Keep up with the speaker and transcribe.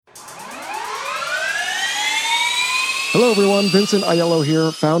Hello, everyone. Vincent Aiello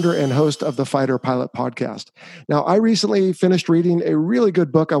here, founder and host of the Fighter Pilot Podcast. Now, I recently finished reading a really good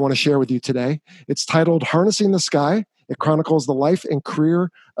book I want to share with you today. It's titled Harnessing the Sky. It chronicles the life and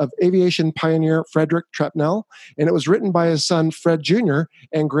career of aviation pioneer Frederick Trepnell, and it was written by his son, Fred Jr.,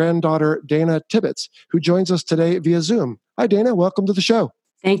 and granddaughter, Dana Tibbetts, who joins us today via Zoom. Hi, Dana. Welcome to the show.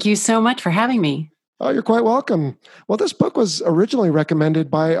 Thank you so much for having me. Oh, you're quite welcome. Well, this book was originally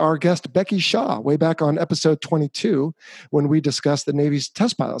recommended by our guest, Becky Shaw, way back on episode 22, when we discussed the Navy's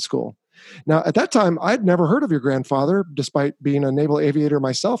test pilot school. Now, at that time, I'd never heard of your grandfather, despite being a naval aviator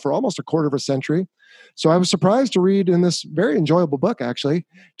myself for almost a quarter of a century. So I was surprised to read in this very enjoyable book, actually,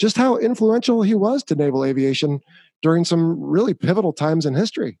 just how influential he was to naval aviation during some really pivotal times in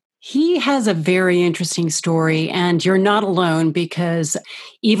history. He has a very interesting story, and you're not alone because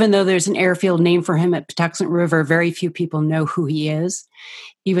even though there's an airfield named for him at Patuxent River, very few people know who he is.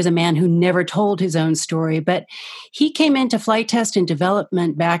 He was a man who never told his own story, but he came into flight test and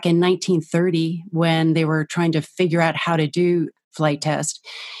development back in 1930 when they were trying to figure out how to do flight test.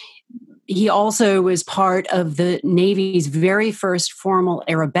 He also was part of the Navy's very first formal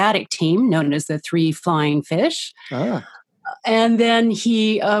aerobatic team, known as the Three Flying Fish. And then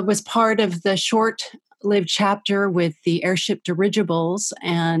he was part of the short-lived chapter with the airship dirigibles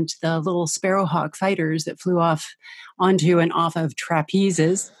and the little Sparrowhawk fighters that flew off onto and off of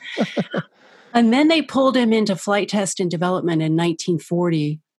trapezes. And then they pulled him into flight test and development in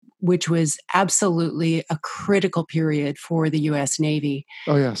 1940, which was absolutely a critical period for the U.S. Navy.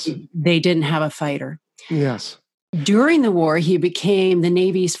 Oh, yes. They didn't have a fighter. Yes. During the war, he became the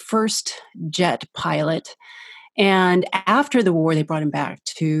Navy's first jet pilot. And after the war, they brought him back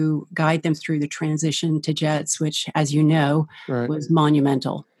to guide them through the transition to jets, which, as you know, was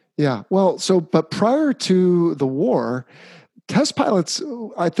monumental. Yeah. Well, but prior to the war, test pilots,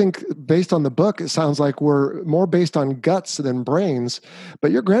 I think, based on the book, it sounds like were more based on guts than brains.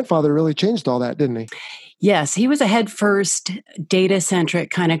 But your grandfather really changed all that, didn't he? Yes. He was a head-first,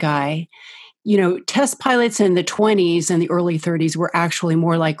 data-centric kind of guy. You know, test pilots in the 20s and the early 30s were actually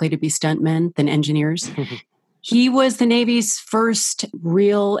more likely to be stuntmen than engineers. He was the Navy's first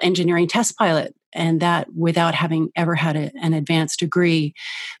real engineering test pilot, and that without having ever had an advanced degree.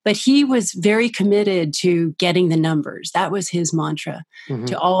 But he was very committed to getting the numbers. That was his mantra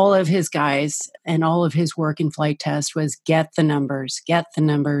to all of his guys, and all of his work in flight test was get the numbers, get the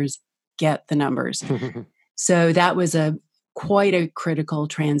numbers, get the numbers. So that was quite a critical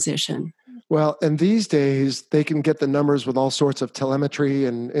transition. Well, and these days they can get the numbers with all sorts of telemetry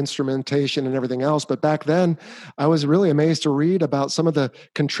and instrumentation and everything else. But back then, I was really amazed to read about some of the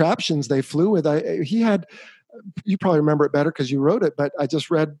contraptions they flew with. You probably remember it better because you wrote it, but I just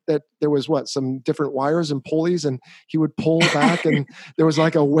read that there was some different wires and pulleys, and he would pull back and there was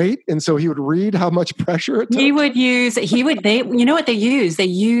like a weight. And so he would read how much pressure it took. You know what they used? They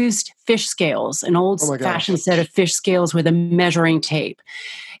used fish scales, an old fashioned set of fish scales with a measuring tape.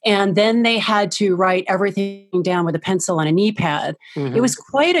 And then they had to write everything down with a pencil on a knee pad. It was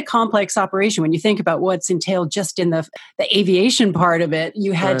quite a complex operation when you think about what's entailed just in the aviation part of it.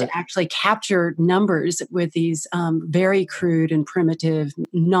 You had to actually capture numbers with these very crude and primitive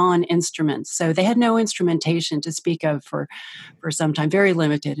non-instruments. So they had no instrumentation to speak of for some time, very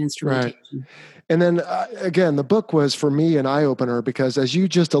limited instrumentation. Right. And then again, the book was for me an eye-opener because, as you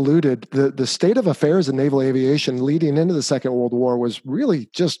just alluded, the state of affairs in naval aviation leading into the Second World War was really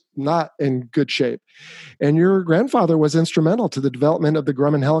just not in good shape. And your grandfather was instrumental to the development of the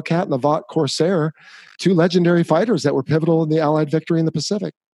Grumman Hellcat and the Vought Corsair, two legendary fighters that were pivotal in the Allied victory in the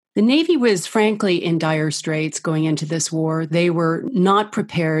Pacific. The Navy was frankly in dire straits going into this war. They were not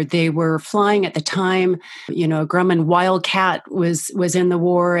prepared. They were flying at the time. You know, Grumman Wildcat was in the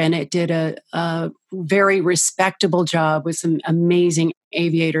war, and it did a very respectable job with some amazing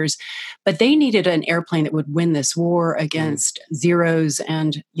aviators. But they needed an airplane that would win this war against Zeros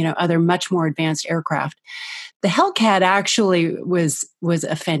and, other much more advanced aircraft. The Hellcat actually was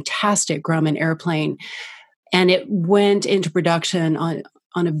a fantastic Grumman airplane, and it went into production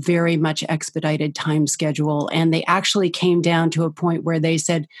on a very much expedited time schedule. And they actually came down to a point where they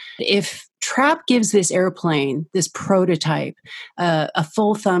said, if Trapp gives this airplane, this prototype, a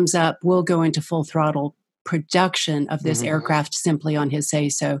full thumbs up, we'll go into full throttle production of this aircraft simply on his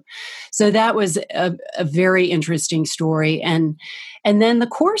say-so. So that was a very interesting story. And then the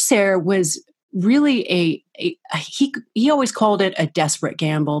Corsair was really he always called it a desperate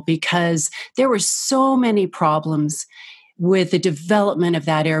gamble because there were so many problems with the development of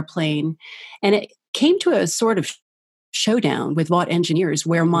that airplane. And it came to a sort of showdown with Vought engineers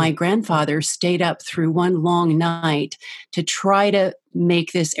where my grandfather stayed up through one long night to try to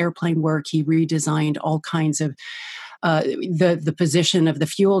make this airplane work. He redesigned all kinds of the position of the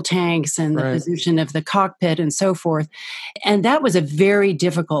fuel tanks and the position of the cockpit and so forth. And that was a very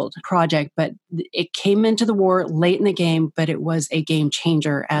difficult project, but it came into the war late in the game, but it was a game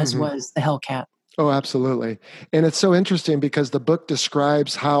changer, as was the Hellcat. Oh, absolutely. And it's so interesting because the book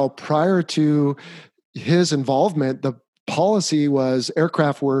describes how prior to his involvement, the policy was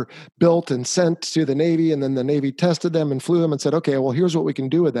aircraft were built and sent to the Navy, and then the Navy tested them and flew them and said, okay, well, here's what we can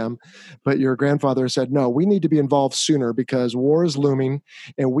do with them. But your grandfather said, no, we need to be involved sooner because war is looming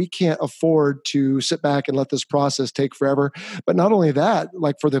and we can't afford to sit back and let this process take forever. But not only that,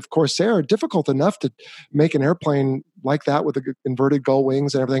 like for the Corsair, difficult enough to make an airplane like that with the inverted gull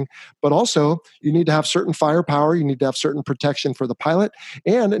wings and everything. But also you need to have certain firepower. You need to have certain protection for the pilot,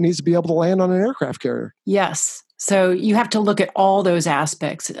 and it needs to be able to land on an aircraft carrier. Yes. So you have to look at all those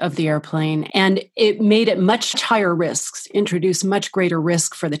aspects of the airplane, and it made it much higher risks, introduced much greater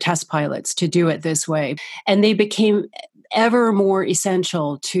risk for the test pilots to do it this way. And they became ever more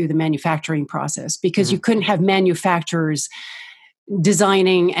essential to the manufacturing process because you couldn't have manufacturers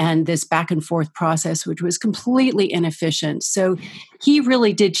designing and this back and forth process, which was completely inefficient. So he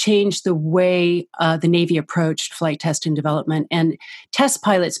really did change the way the Navy approached flight test and development, and test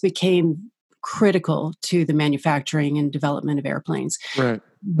pilots became critical to the manufacturing and development of airplanes,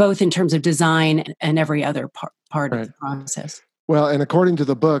 both in terms of design and every other part of the process. Well, and according to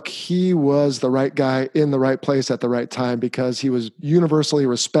the book, he was the right guy in the right place at the right time because he was universally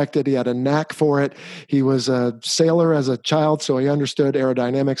respected. He had a knack for it. He was a sailor as a child, so he understood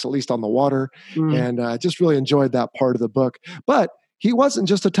aerodynamics, at least on the water, and I just really enjoyed that part of the book. But he wasn't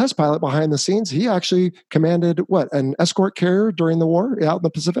just a test pilot behind the scenes. He actually commanded, an escort carrier during the war out in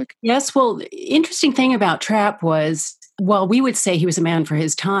the Pacific? Yes. Well, the interesting thing about Trapp was, while we would say he was a man for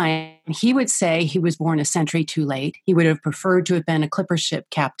his time, he would say he was born a century too late. He would have preferred to have been a clipper ship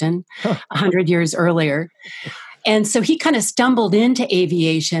captain 100 years earlier. And so he kind of stumbled into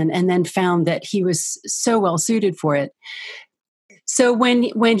aviation and then found that he was so well suited for it. So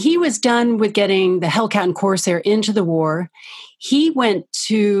when he was done with getting the Hellcat and Corsair into the war, he went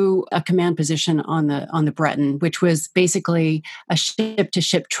to a command position on the Breton, which was basically a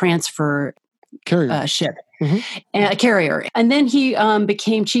ship-to-ship transfer ship, a carrier. And then he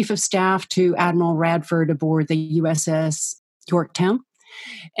became chief of staff to Admiral Radford aboard the USS Yorktown.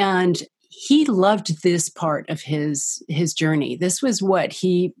 And he loved this part of his journey. This was what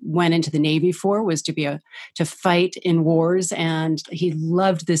he went into the Navy for, was to fight in wars, and he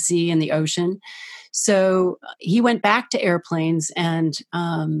loved the sea and the ocean. So he went back to airplanes, and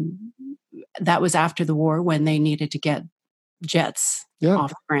that was after the war when they needed to get jets off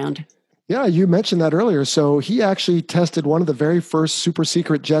the ground. Yeah, you mentioned that earlier. So he actually tested one of the very first super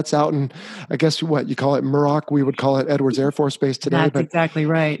secret jets out in, I guess, what you call it, Muroc. We would call it Edwards Air Force Base today. That's exactly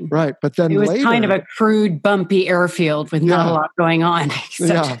right. Right. But then it was later, kind of a crude, bumpy airfield with not a lot going on.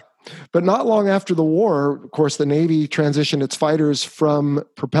 But not long after the war, of course, the Navy transitioned its fighters from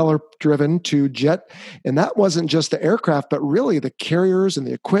propeller-driven to jet. And that wasn't just the aircraft, but really the carriers and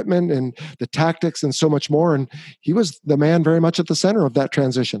the equipment and the tactics and so much more. And he was the man very much at the center of that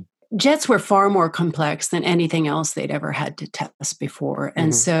transition. Jets were far more complex than anything else they'd ever had to test before.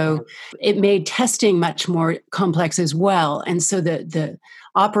 And so it made testing much more complex as well. And so the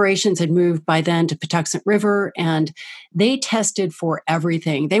operations had moved by then to Patuxent River, and they tested for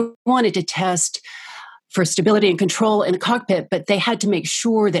everything. They wanted to test for stability and control in the cockpit, but they had to make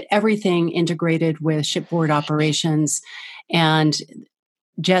sure that everything integrated with shipboard operations, and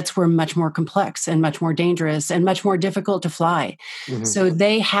jets were much more complex and much more dangerous and much more difficult to fly. So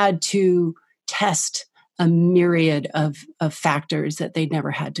they had to test a myriad of factors that they'd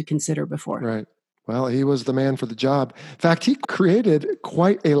never had to consider before. Right. Well, he was the man for the job. In fact, he created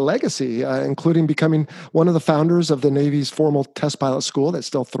quite a legacy, including becoming one of the founders of the Navy's formal test pilot school that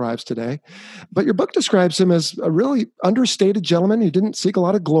still thrives today. But your book describes him as a really understated gentleman. He didn't seek a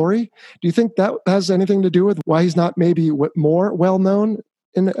lot of glory. Do you think that has anything to do with why he's not maybe more well-known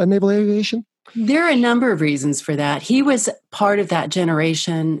in naval aviation? There are a number of reasons for that. He was part of that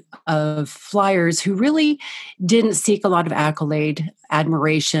generation of flyers who really didn't seek a lot of accolade,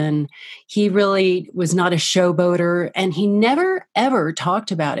 admiration. He really was not a showboater, and he never, ever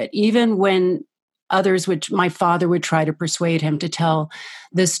talked about it, even when my father would try to persuade him to tell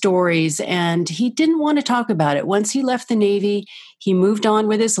the stories, and he didn't want to talk about it. Once he left the Navy, he moved on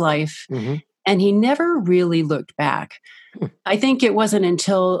with his life, and he never really looked back. I think it wasn't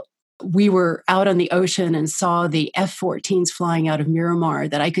until we were out on the ocean and saw the F-14s flying out of Miramar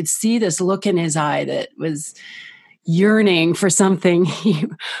that I could see this look in his eye that was yearning for something he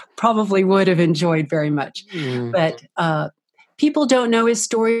probably would have enjoyed very much. But people don't know his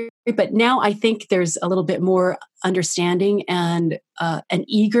story, but now I think there's a little bit more understanding and an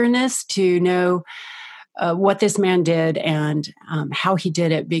eagerness to know what this man did and how he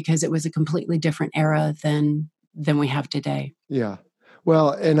did it, because it was a completely different era than we have today. Yeah.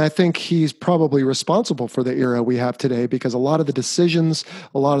 Well, and I think he's probably responsible for the era we have today, because a lot of the decisions,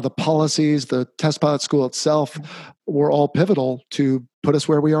 a lot of the policies, the test pilot school itself were all pivotal to put us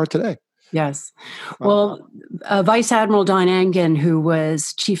where we are today. Yes. Well, Vice Admiral Don Engen, who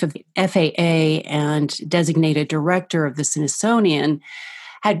was chief of the FAA and designated director of the Smithsonian,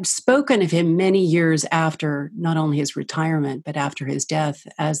 had spoken of him many years after not only his retirement, but after his death,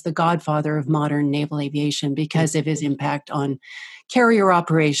 as the godfather of modern naval aviation because of his impact on carrier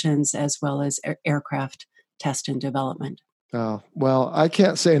operations as well as aircraft test and development. Oh, well, I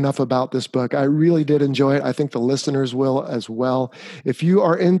can't say enough about this book. I really did enjoy it. I think the listeners will as well. If you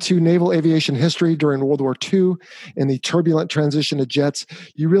are into naval aviation history during World War II and the turbulent transition to jets,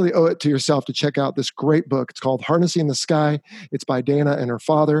 you really owe it to yourself to check out this great book. It's called Harnessing the Sky. It's by Dana and her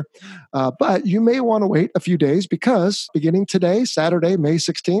father. But you may want to wait a few days, because beginning today, Saturday, May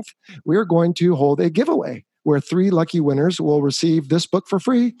 16th, we're going to hold a giveaway where 3 lucky winners will receive this book for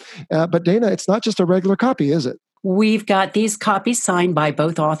free. But Dana, it's not just a regular copy, is it? We've got these copies signed by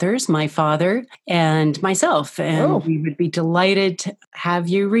both authors, my father and myself, and we would be delighted to have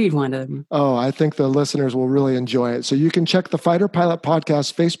you read one of them. Oh, I think the listeners will really enjoy it. So you can check the Fighter Pilot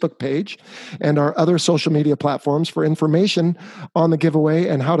Podcast Facebook page and our other social media platforms for information on the giveaway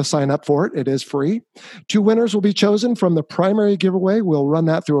and how to sign up for it. It is free. 2 winners will be chosen from the primary giveaway. We'll run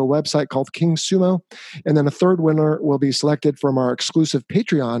that through a website called King Sumo. And then a 3rd winner will be selected from our exclusive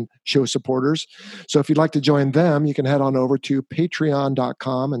Patreon show supporters. So if you'd like to join them, you can head on over to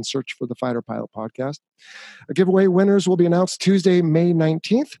patreon.com and search for the Fighter Pilot Podcast. A giveaway winners will be announced Tuesday, May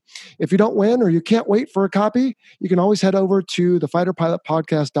 19th. If you don't win or you can't wait for a copy, you can always head over to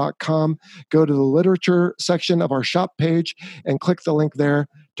thefighterpilotpodcast.com, go to the literature section of our shop page, and click the link there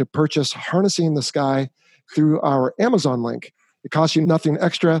to purchase Harnessing the Sky through our Amazon link. It costs you nothing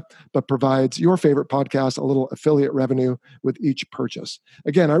extra, but provides your favorite podcast a little affiliate revenue with each purchase.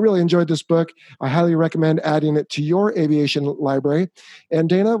 Again, I really enjoyed this book. I highly recommend adding it to your aviation library. And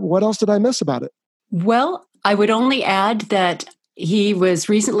Dana, what else did I miss about it? Well, I would only add that he was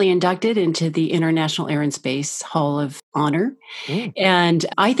recently inducted into the International Air and Space Hall of Honor. And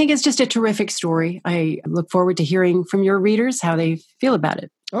I think it's just a terrific story. I look forward to hearing from your readers how they feel about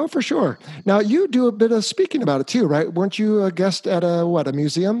it. Oh, for sure. Now, you do a bit of speaking about it too, right? Weren't you a guest at a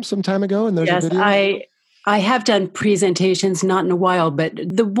museum some time ago? And there's a video? I have done presentations, not in a while, but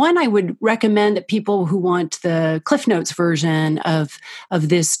the one I would recommend that people who want the Cliff Notes version of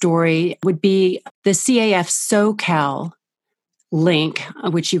this story would be the CAF SoCal link,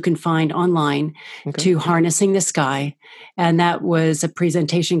 which you can find online, to Harnessing the Sky. And that was a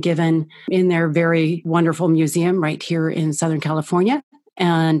presentation given in their very wonderful museum right here in Southern California.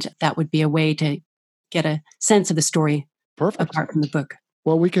 And that would be a way to get a sense of the story apart from the book.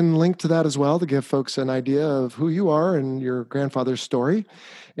 Well, we can link to that as well to give folks an idea of who you are and your grandfather's story.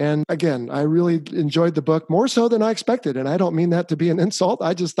 And again, I really enjoyed the book more so than I expected. And I don't mean that to be an insult.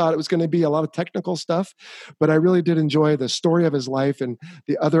 I just thought it was going to be a lot of technical stuff. But I really did enjoy the story of his life and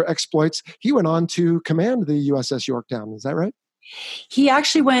the other exploits. He went on to command the USS Yorktown. Is that right? He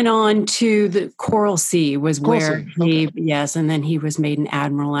actually went on to the Coral Sea yes, and then he was made an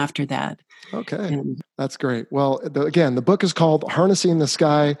admiral after that. Okay, that's great. Well, again, the book is called Harnessing the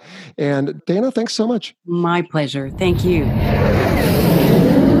Sky. And Dana, thanks so much. My pleasure. Thank you.